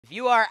If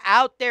you are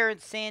out there in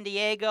San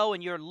Diego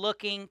and you're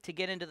looking to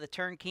get into the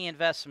turnkey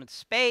investment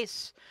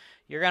space,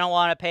 you're going to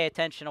want to pay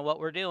attention to what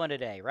we're doing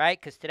today, right?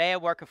 Because today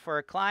I'm working for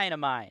a client of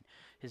mine.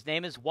 His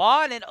name is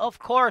Juan, and of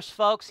course,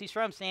 folks, he's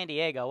from San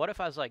Diego. What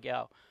if I was like,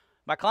 yo,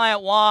 my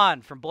client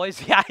Juan from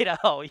Boise,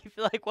 Idaho? You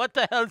feel like, what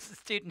the hell is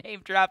this dude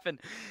name dropping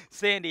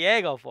San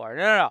Diego for?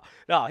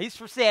 No, he's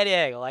from San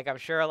Diego, like I'm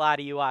sure a lot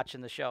of you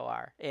watching the show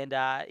are. And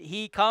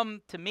he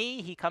comes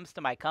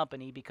to my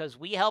company because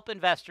we help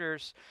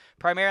investors,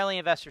 primarily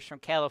investors from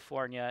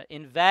California,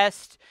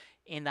 invest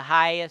in the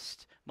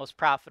highest, most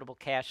profitable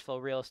cash flow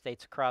real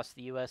estates across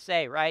the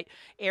USA, right?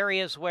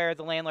 Areas where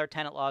the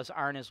landlord-tenant laws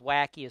aren't as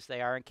wacky as they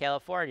are in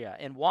California.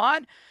 And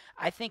Juan,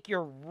 I think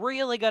you're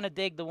really going to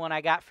dig the one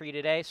I got for you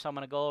today, so I'm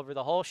going to go over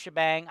the whole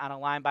shebang on a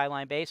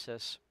line-by-line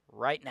basis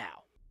right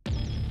now.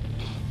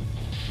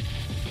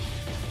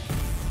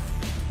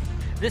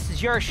 This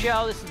is your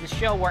show. This is the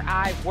show where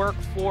I work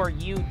for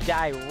you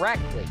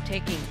directly,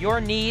 taking your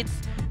needs.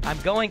 I'm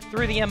going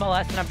through the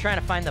MLS, and I'm trying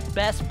to find the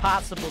best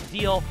possible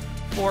deal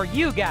for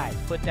you guys.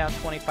 Put down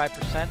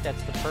 25%.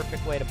 That's the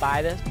perfect way to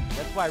buy this.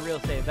 That's why real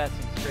estate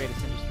investing is the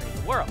greatest industry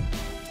in the world.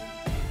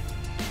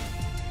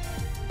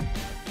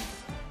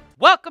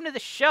 Welcome to the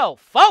show,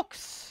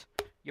 folks.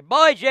 Your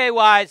boy Jay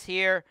Wise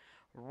here,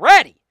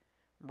 ready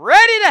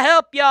to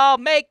help y'all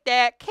make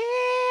that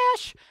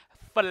cash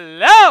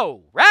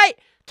flow, right?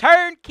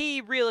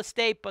 Turnkey real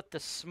estate, but the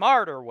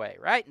smarter way,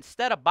 right?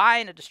 Instead of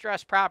buying a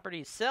distressed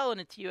property, selling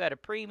it to you at a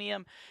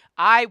premium,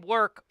 I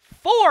work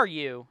for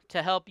you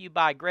to help you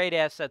buy great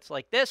assets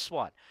like this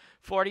one.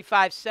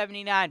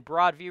 4579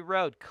 Broadview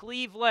Road,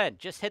 Cleveland.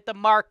 Just hit the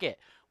market.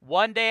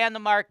 1 day on the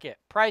market.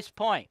 Price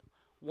point,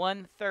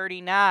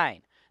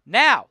 $139.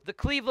 Now, the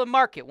Cleveland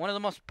market, one of the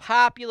most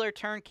popular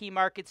turnkey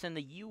markets in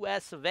the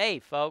US of A,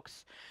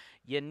 folks.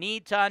 You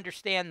need to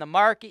understand the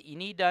market. You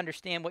need to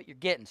understand what you're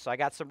getting. So I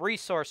got some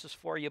resources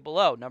for you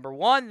below. Number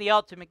one, the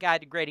ultimate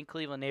guide to grading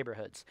Cleveland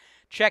neighborhoods.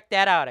 Check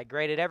that out. I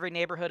graded every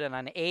neighborhood on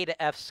an A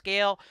to F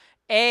scale.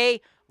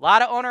 A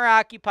lot of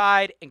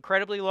owner-occupied,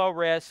 incredibly low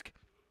risk,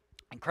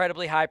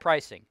 incredibly high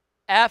pricing.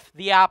 F,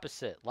 the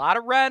opposite. A lot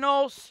of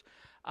rentals,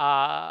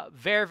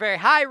 very, very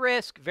high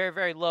risk, very,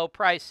 very low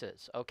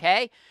prices,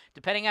 okay?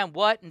 Depending on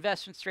what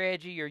investment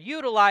strategy you're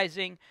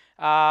utilizing,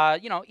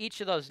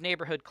 each of those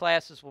neighborhood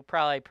classes will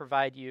probably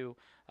provide you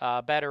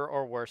better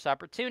or worse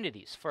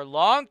opportunities. For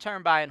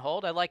long-term buy and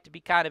hold, I like to be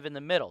kind of in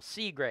the middle,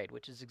 C grade,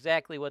 which is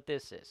exactly what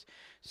this is.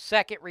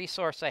 Second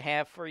resource I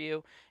have for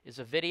you is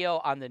a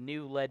video on the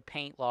new lead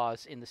paint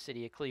laws in the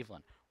city of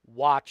Cleveland.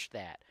 Watch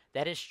that.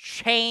 That has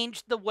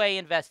changed the way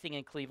investing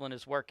in Cleveland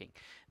is working.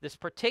 This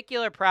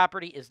particular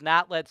property is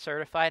not lead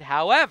certified.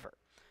 However,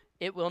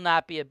 it will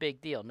not be a big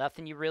deal.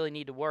 Nothing you really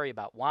need to worry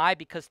about. Why?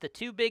 Because the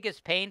two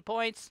biggest pain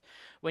points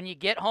when you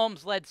get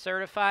homes lead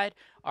certified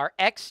are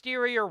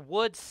exterior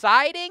wood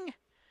siding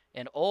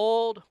and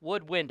old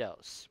wood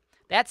windows.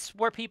 That's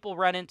where people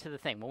run into the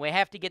thing. When we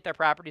have to get their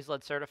properties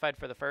lead certified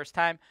for the first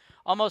time,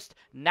 almost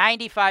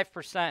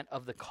 95%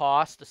 of the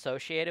cost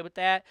associated with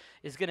that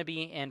is going to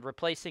be in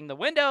replacing the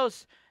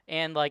windows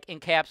and like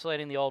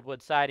encapsulating the old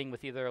wood siding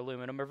with either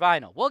aluminum or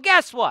vinyl. Well,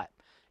 guess what?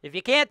 If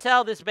you can't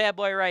tell, this bad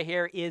boy right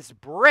here is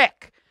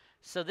brick.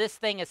 So this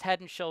thing is head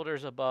and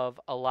shoulders above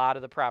a lot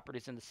of the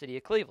properties in the city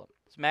of Cleveland.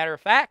 As a matter of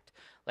fact,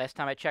 last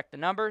time I checked the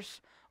numbers,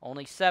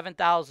 only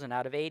 7,000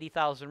 out of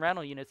 80,000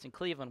 rental units in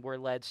Cleveland were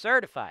lead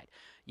certified.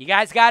 You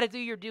guys got to do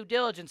your due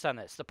diligence on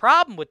this. The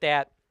problem with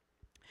that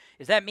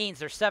is that means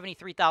there's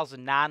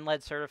 73,000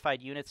 non-lead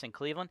certified units in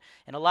Cleveland,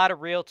 and a lot of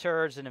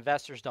realtors and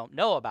investors don't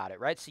know about it,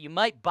 right? So you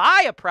might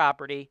buy a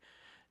property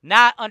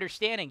not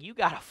understanding you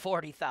got a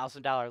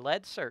 $40,000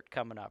 lead cert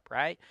coming up,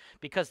 right?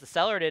 Because the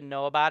seller didn't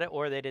know about it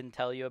or they didn't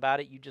tell you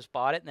about it. You just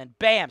bought it, and then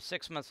bam,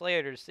 6 months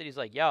later, the city's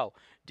like, yo,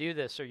 do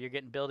this or you're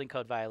getting building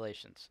code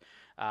violations.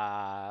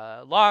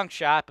 Long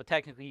shot, but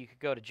technically you could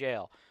go to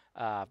jail.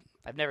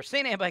 I've never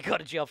seen anybody go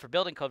to jail for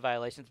building code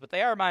violations, but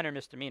they are minor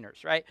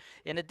misdemeanors, right?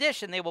 In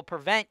addition, they will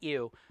prevent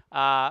you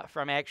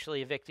from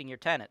actually evicting your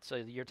tenant. So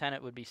your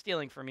tenant would be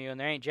stealing from you, and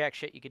there ain't jack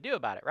shit you could do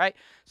about it, right?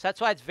 So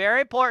that's why it's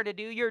very important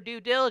to do your due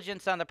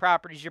diligence on the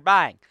properties you're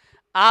buying.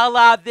 A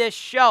la this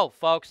show,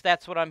 folks.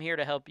 That's what I'm here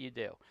to help you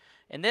do.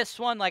 And this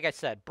one, like I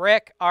said,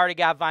 brick, already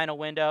got vinyl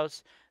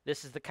windows.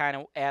 This is the kind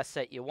of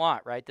asset you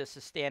want, right? This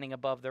is standing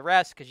above the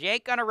rest because you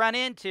ain't going to run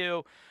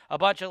into a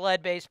bunch of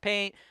lead-based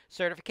paint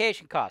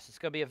certification costs. It's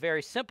going to be a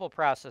very simple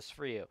process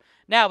for you.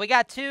 Now, we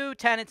got two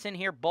tenants in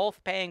here,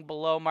 both paying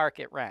below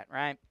market rent,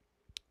 right?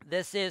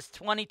 This is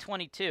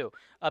 2022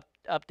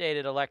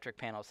 updated electric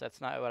panels. That's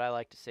not what I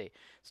like to see.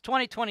 It's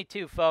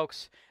 2022,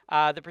 folks.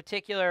 The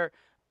particular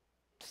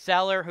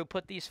seller who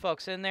put these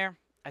folks in there,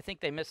 I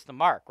think they missed the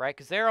mark, right?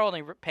 Because they're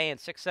only paying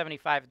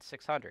 $675 and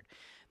 $600.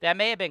 That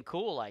may have been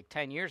cool like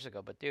 10 years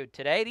ago, but dude,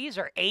 today these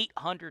are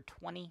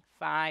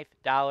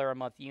 $825 a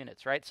month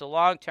units, right? So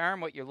long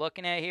term, what you're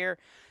looking at here,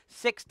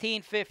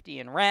 $1,650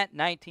 in rent,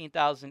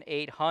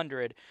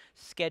 $19,800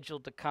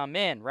 scheduled to come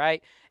in,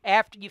 right?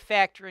 After you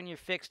factor in your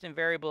fixed and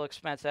variable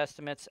expense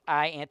estimates,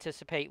 I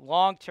anticipate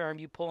long term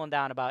you pulling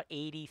down about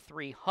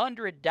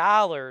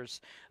 $8,300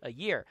 a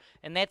year.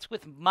 And that's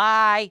with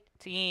my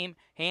team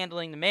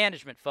handling the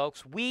management,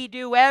 folks. We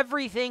do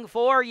everything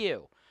for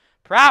you.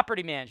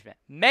 Property management,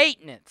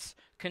 maintenance,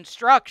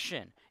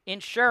 construction,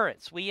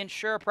 insurance. We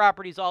insure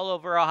properties all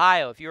over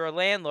Ohio. If you're a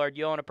landlord,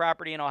 you own a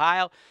property in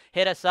Ohio,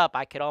 hit us up.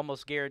 I could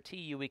almost guarantee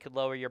you we could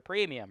lower your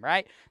premium,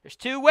 right? There's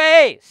two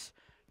ways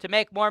to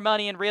make more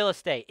money in real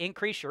estate.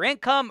 Increase your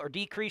income or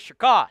decrease your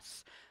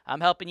costs.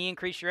 I'm helping you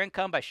increase your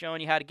income by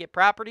showing you how to get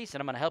properties,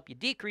 and I'm going to help you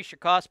decrease your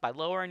costs by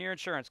lowering your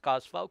insurance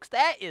costs, folks.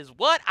 That is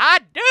what I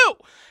do.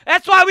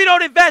 That's why we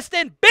don't invest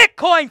in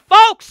Bitcoin,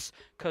 folks,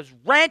 because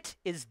rent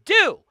is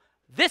due.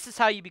 This is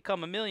how you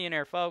become a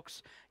millionaire,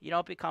 folks. You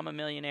don't become a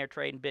millionaire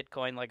trading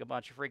Bitcoin like a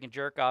bunch of freaking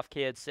jerk-off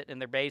kids sitting in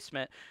their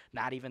basement.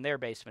 Not even their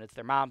basement. It's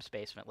their mom's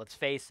basement. Let's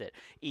face it.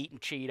 Eating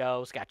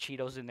Cheetos. Got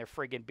Cheetos in their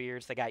friggin'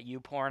 beers. They got you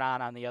pouring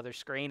on the other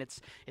screen.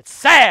 It's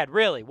sad,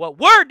 really. What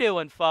we're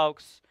doing,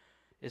 folks,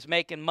 is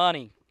making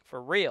money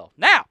for real.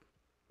 Now,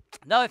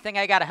 another thing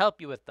I got to help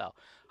you with, though.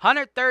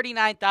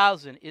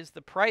 $139,000 is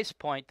the price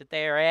point that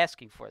they are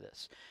asking for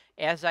this.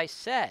 As I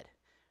said,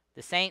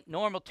 this ain't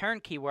normal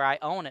turnkey where I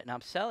own it and I'm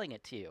selling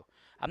it to you.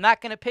 I'm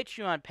not going to pitch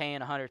you on paying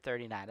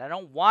 $139. I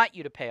don't want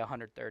you to pay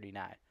 $139.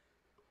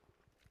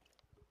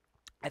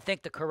 I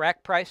think the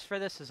correct price for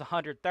this is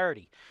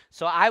 $130.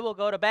 So I will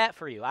go to bat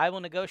for you. I will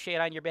negotiate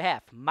on your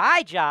behalf.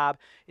 My job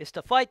is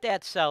to fight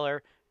that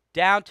seller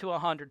down to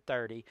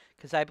 $130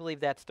 because I believe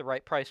that's the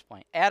right price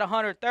point. At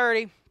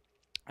 $130,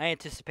 I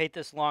anticipate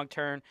this long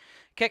term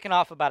kicking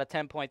off about a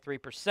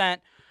 10.3%.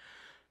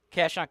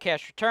 Cash on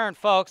cash return,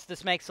 folks.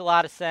 This makes a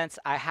lot of sense.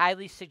 I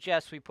highly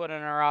suggest we put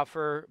in our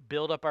offer,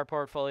 build up our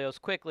portfolios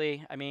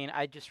quickly. I mean,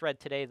 I just read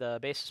today the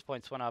basis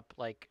points went up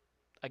like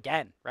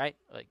again, right?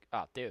 Like,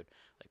 oh, dude,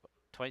 like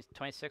 20,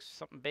 26 or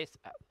something base.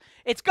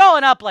 It's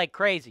going up like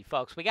crazy,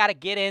 folks. We got to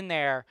get in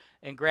there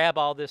and grab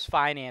all this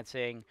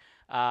financing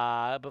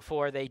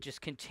before they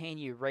just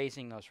continue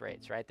raising those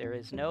rates, right? There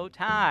is no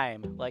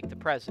time like the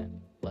present.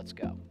 Let's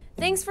go.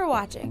 Thanks for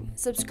watching.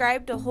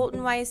 Subscribe to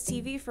HoltonWise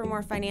TV for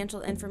more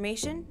financial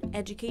information,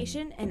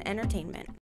 education, and entertainment.